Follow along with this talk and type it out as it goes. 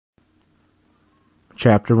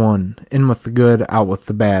Chapter 1. In with the good, out with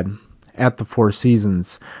the bad. At the Four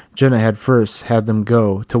Seasons, Jenna had first had them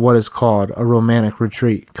go to what is called a romantic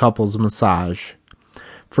retreat couples massage.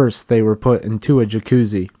 First they were put into a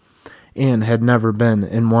jacuzzi. Anne had never been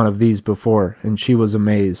in one of these before, and she was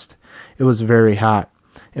amazed. It was very hot,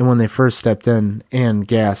 and when they first stepped in, Anne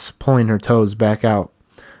gasped, pulling her toes back out.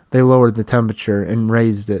 They lowered the temperature and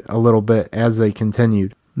raised it a little bit as they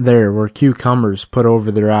continued. There were cucumbers put over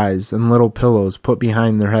their eyes and little pillows put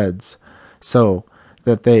behind their heads, so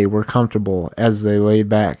that they were comfortable as they lay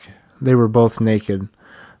back. They were both naked.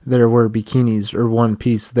 There were bikinis or one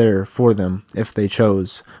piece there for them, if they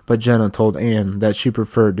chose, but Jenna told Anne that she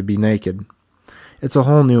preferred to be naked. It's a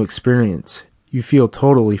whole new experience. You feel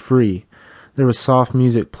totally free. There was soft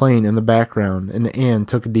music playing in the background, and Anne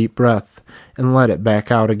took a deep breath and let it back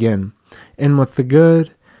out again. In with the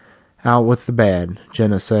good, out with the bad,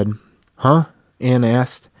 Jenna said. Huh? Anne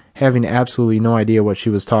asked, having absolutely no idea what she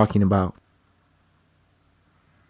was talking about.